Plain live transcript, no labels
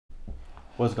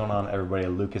What's going on, everybody?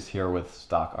 Lucas here with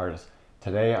Stock Artist.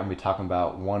 Today I'm going to be talking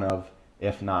about one of,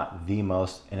 if not the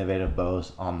most innovative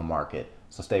bows on the market.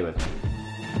 So stay with me.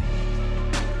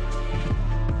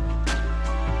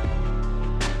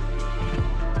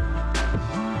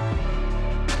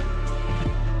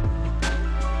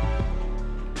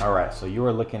 Alright, so you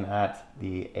are looking at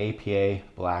the APA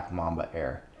Black Mamba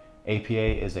Air.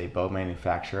 APA is a bow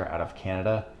manufacturer out of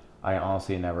Canada. I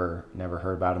honestly never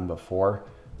heard about them before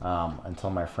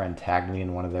until my friend tagged me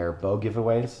in one of their bow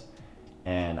giveaways,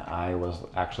 and I was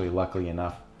actually lucky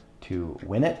enough to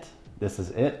win it. This is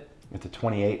it. It's a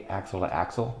 28 axle to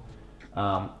axle.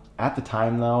 At the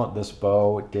time though, this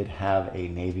bow did have a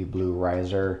navy blue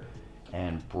riser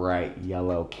and bright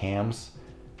yellow cams.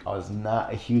 I was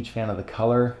not a huge fan of the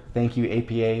color. Thank you,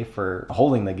 APA, for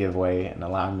holding the giveaway and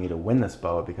allowing me to win this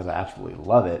bow because I absolutely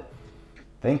love it.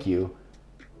 Thank you.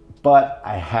 But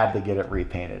I had to get it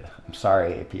repainted. I'm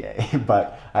sorry, APA,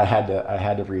 but I had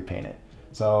to repaint it.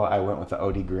 So I went with the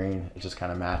OD green. It just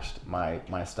kind of matched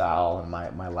my style and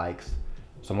my likes.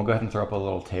 So I'm gonna go ahead and throw up a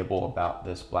little table about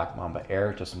this Black Mamba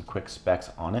Air, just some quick specs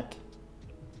on it.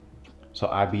 So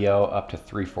IBO up to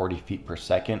 340 feet per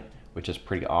second, which is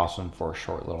pretty awesome for a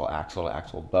short little axle to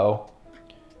axle bow.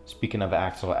 Speaking of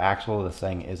axle to axle, this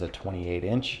thing is a 28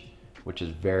 inch, which is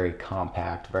very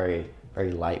compact, very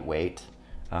lightweight.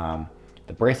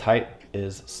 The brace height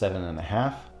is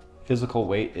 7.5. Physical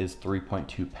weight is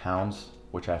 3.2 pounds,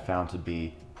 which I found to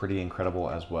be pretty incredible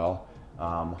as well.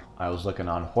 I was looking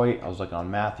on Hoyt, I was looking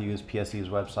on Matthews, PSE's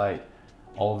website,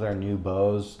 all of their new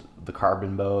bows, the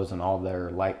carbon bows and all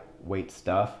their lightweight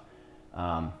stuff.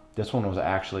 This one was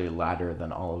actually lighter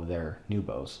than all of their new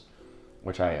bows,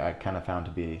 which I kind of found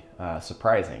to be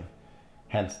surprising.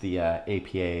 Hence the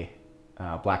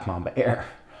APA Black Mamba Air.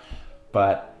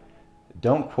 But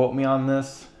don't quote me on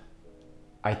this.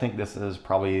 I think this is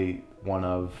probably one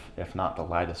of, if not the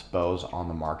lightest bows on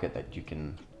the market that you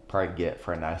can probably get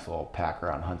for a nice little pack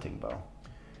around hunting bow.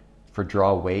 For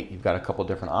draw weight, you've got a couple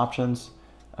different options,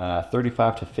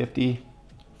 35 to 50,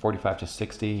 45 to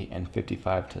 60, and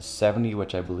 55 to 70,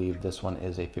 which I believe this one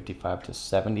is a 55 to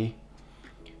 70.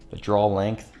 The draw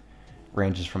length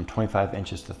ranges from 25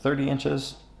 inches to 30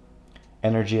 inches.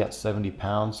 Energy at 70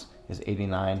 pounds is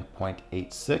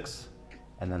 89.86.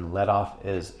 And then let off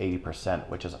is 80%,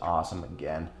 which is awesome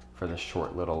again for this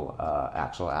short little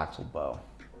axle bow. All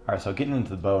right, so getting into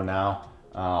the bow now,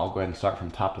 I'll go ahead and start from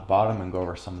top to bottom and go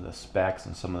over some of the specs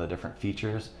and some of the different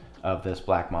features of this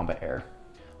Black Mamba Air.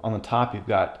 On the top, you've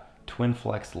got twin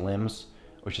flex limbs,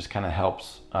 which just kind of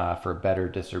helps for better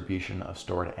distribution of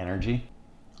stored energy.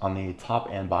 On the top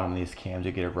and bottom of these cams,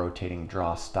 you get a rotating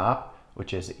draw stop,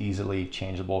 which is easily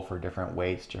changeable for different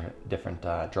weights, different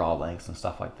draw lengths and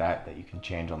stuff like that you can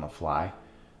change on the fly.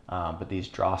 But these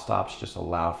draw stops just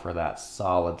allow for that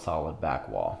solid back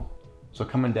wall. So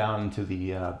coming down into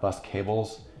the bus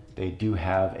cables, they do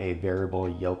have a variable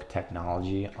yoke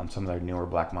technology on some of their newer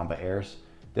Black Mamba Airs.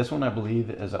 This one I believe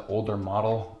is an older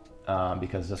model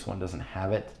because this one doesn't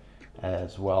have it,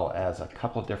 as well as a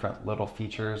couple different little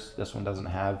features this one doesn't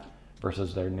have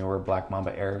versus their newer Black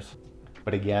Mamba Airs.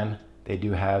 But again, they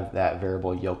do have that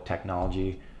variable yoke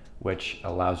technology, which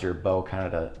allows your bow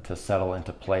kind of to settle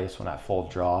into place when at full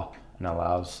draw and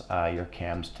allows your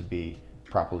cams to be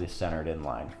properly centered in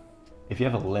line. If you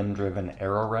have a limb-driven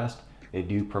arrow rest, they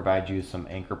do provide you some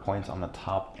anchor points on the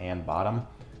top and bottom,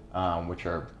 which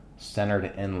are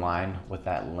centered in line with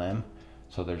that limb.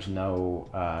 So there's no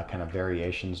kind of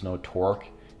variations, no torque.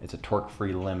 It's a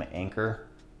torque-free limb anchor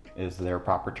is their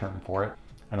proper term for it.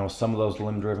 I know some of those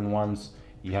limb-driven ones,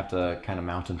 you have to kind of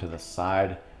mount them to the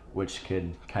side, which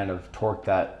could kind of torque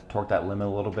that limb a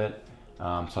little bit.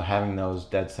 So having those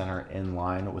dead center in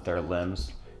line with their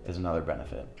limbs is another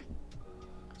benefit.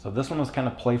 So this one was kind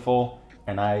of playful,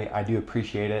 and I do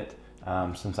appreciate it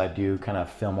since I do kind of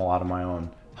film a lot of my own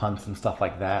hunts and stuff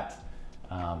like that.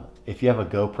 If you have a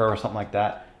GoPro or something like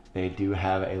that, they do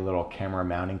have a little camera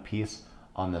mounting piece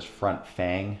on this front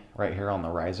fang right here on the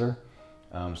riser.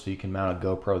 So you can mount a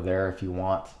GoPro there if you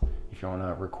want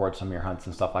to record some of your hunts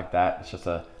and stuff like that. It's just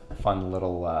a fun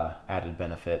little added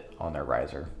benefit on their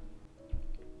riser.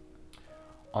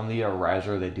 On the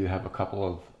riser, they do have a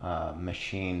couple of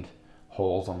machined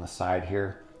holes on the side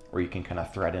here where you can kind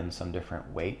of thread in some different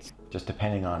weights, just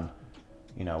depending on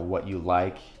what you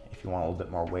like. If you want a little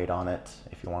bit more weight on it,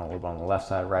 if you want a little bit on the left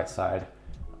side, right side,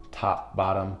 top,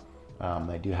 bottom,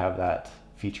 they do have that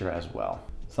feature as well.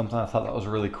 Something I thought that was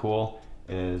really cool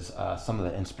is some of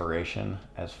the inspiration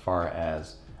as far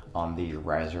as on the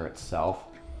riser itself.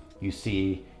 You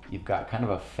see you've got kind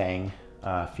of a fang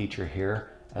feature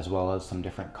here, as well as some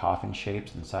different coffin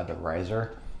shapes inside the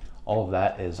riser. All of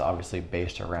that is obviously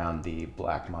based around the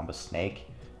Black Mamba snake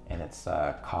and its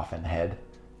coffin head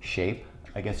shape,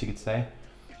 I guess you could say.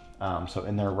 So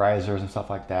in their risers and stuff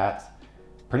like that,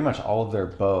 pretty much all of their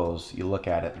bows, you look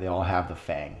at it, they all have the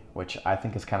fang, which I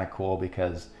think is kind of cool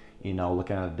because, you know,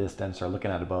 looking at a distance or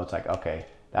looking at a bow, it's like, okay,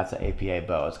 that's an APA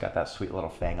bow. It's got that sweet little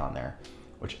fang on there,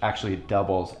 which actually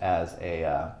doubles as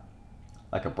a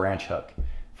like a branch hook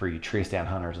for you tree stand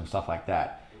hunters and stuff like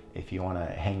that. If you want to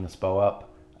hang this bow up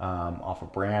off a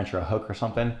branch or a hook or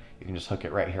something, you can just hook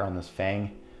it right here on this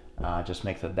fang. Just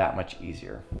makes it that much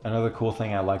easier. Another cool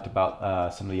thing I liked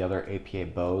about some of the other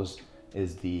APA bows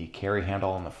is the carry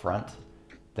handle on the front.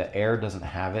 The Air doesn't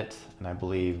have it, and I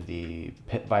believe the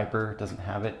Pit Viper doesn't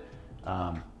have it,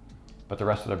 but the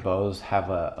rest of their bows have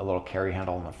a little carry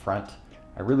handle on the front.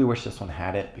 I really wish this one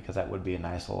had it because that would be a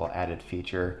nice little added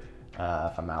feature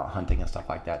if I'm out hunting and stuff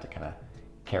like that, to kind of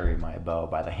carry my bow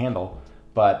by the handle.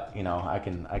 But you know, I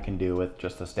can do with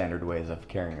just the standard ways of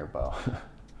carrying your bow.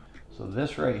 So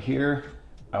this right here,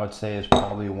 I would say, is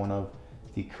probably one of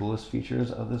the coolest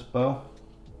features of this bow.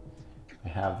 I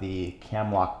have the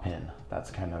cam lock pin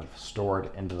that's kind of stored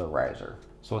into the riser.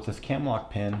 So with this cam lock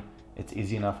pin, it's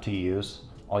easy enough to use.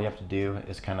 All you have to do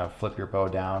is kind of flip your bow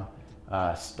down,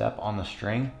 step on the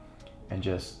string, and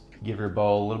just give your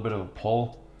bow a little bit of a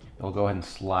pull. It'll go ahead and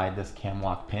slide this cam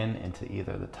lock pin into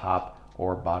either the top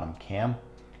or bottom cam.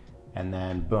 And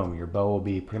then boom, your bow will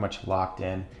be pretty much locked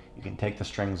in. You can take the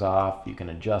strings off, you can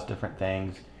adjust different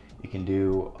things, you can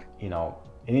do, you know,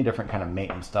 any different kind of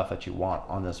maintenance stuff that you want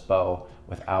on this bow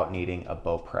without needing a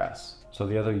bow press. So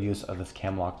the other use of this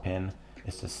cam lock pin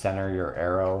is to center your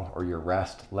arrow or your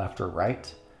rest left or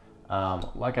right.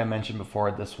 Like I mentioned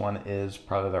before, this one is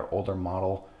probably their older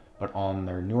model, but on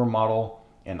their newer model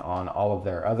and on all of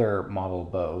their other model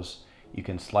bows, you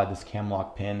can slide this cam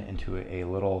lock pin into a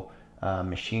little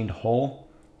machined hole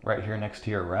right here next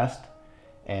to your rest.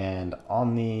 And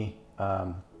on the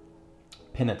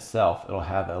pin itself, it'll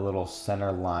have a little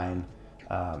center line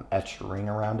etched ring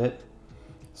around it.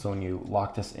 So when you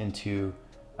lock this into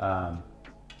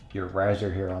your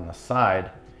riser here on the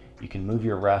side, you can move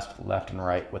your rest left and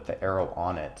right with the arrow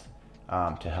on it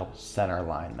to help center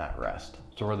line that rest.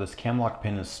 So where this cam lock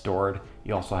pin is stored,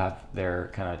 you also have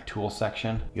their kind of tool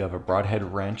section. You have a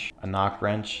broadhead wrench, a knock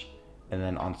wrench, and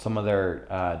then on some of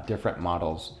their different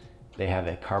models, they have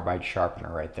a carbide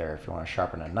sharpener right there. If you want to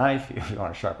sharpen a knife, if you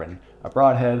want to sharpen a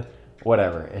broadhead,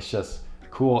 whatever. It's just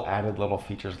cool added little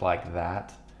features like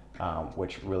that,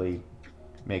 which really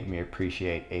make me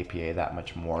appreciate APA that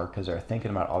much more, because they're thinking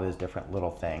about all these different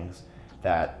little things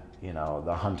that, you know,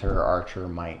 the hunter or archer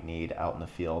might need out in the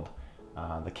field.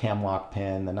 The cam lock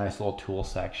pin, the nice little tool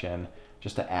section,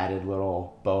 just an added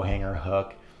little bow hanger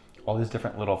hook, all these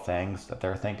different little things that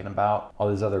they're thinking about. All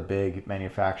these other big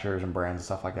manufacturers and brands and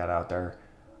stuff like that out there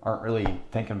aren't really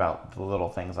thinking about the little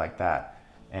things like that.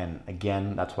 And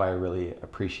again, that's why I really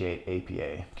appreciate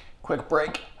APA. Quick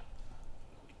break.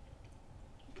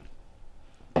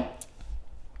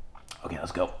 Okay,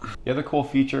 let's go. The other cool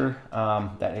feature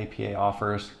that APA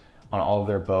offers on all of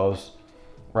their bows,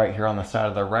 right here on the side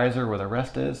of the riser where the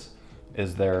rest is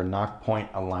their knock point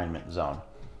alignment zone.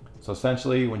 So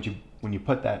essentially, when you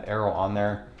put that arrow on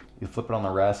there, you flip it on the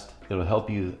rest, it'll help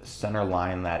you center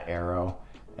line that arrow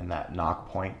and that knock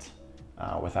point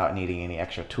without needing any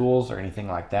extra tools or anything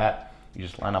like that. You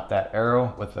just line up that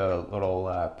arrow with the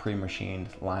little pre-machined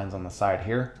lines on the side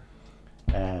here,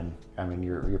 and I mean,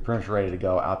 you're pretty much ready to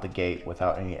go out the gate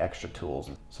without any extra tools.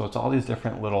 So it's all these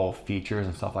different little features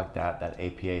and stuff like that that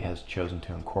APA has chosen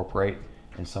to incorporate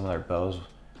in some of their bows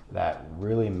that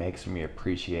really makes me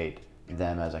appreciate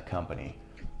them as a company.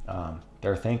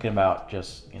 They're thinking about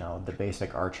just, you know, the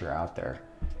basic archer out there,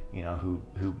 you know,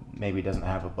 who maybe doesn't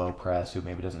have a bow press, who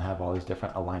maybe doesn't have all these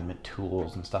different alignment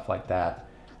tools and stuff like that.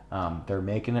 They're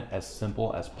making it as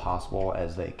simple as possible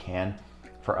as they can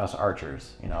for us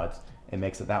archers. You know, it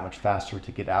makes it that much faster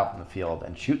to get out in the field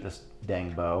and shoot this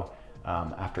dang bow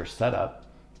after setup.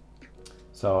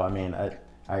 So I mean,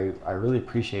 I really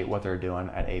appreciate what they're doing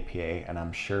at APA, and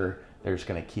I'm sure they're just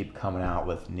going to keep coming out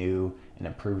with new and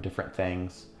improved different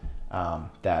things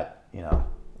that, you know,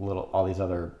 all these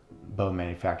other bow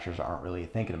manufacturers aren't really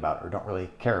thinking about or don't really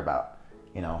care about.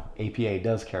 You know, APA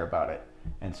does care about it,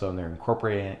 and so they're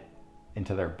incorporating it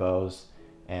into their bows.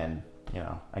 And you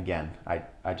know, again,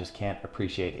 I just can't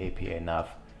appreciate APA enough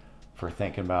for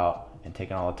thinking about and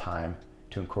taking all the time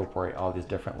to incorporate all these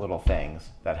different little things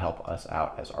that help us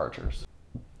out as archers.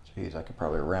 Jeez, I could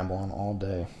probably ramble on all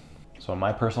day. So in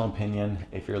my personal opinion,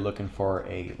 if you're looking for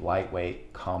a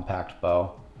lightweight, compact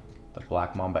bow, the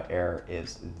Black Mamba Air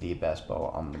is the best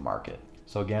bow on the market.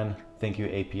 So again, thank you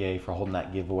APA for holding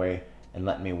that giveaway and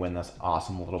letting me win this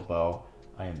awesome little bow.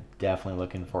 I am definitely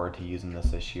looking forward to using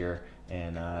this year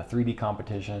in 3D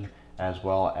competition, as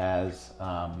well as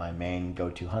my main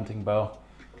go-to hunting bow.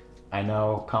 I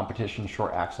know competition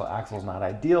short axle is not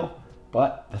ideal,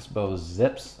 but this bow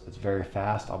zips, it's very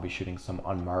fast. I'll be shooting some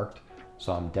unmarked,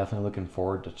 so I'm definitely looking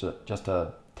forward to just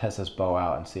to test this bow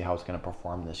out and see how it's gonna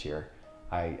perform this year.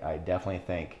 I definitely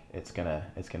think it's gonna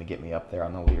get me up there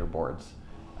on the leaderboards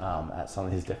at some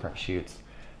of these different shoots.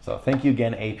 So thank you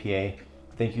again, APA.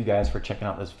 Thank you guys for checking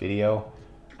out this video.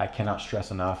 I cannot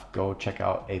stress enough, go check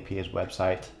out APA's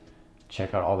website,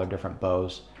 check out all their different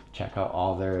bows, check out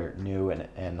all their new and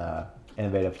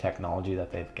innovative technology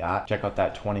that they've got. Check out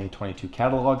that 2022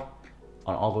 catalog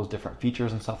on all those different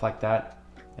features and stuff like that.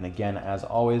 And again, as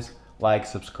always, like,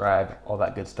 subscribe, all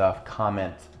that good stuff,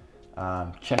 comment,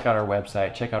 check out our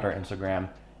website, check out our Instagram.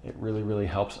 It really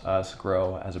helps us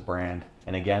grow as a brand.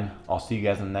 And again, I'll see you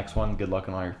guys in the next one. Good luck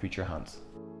on all your future hunts.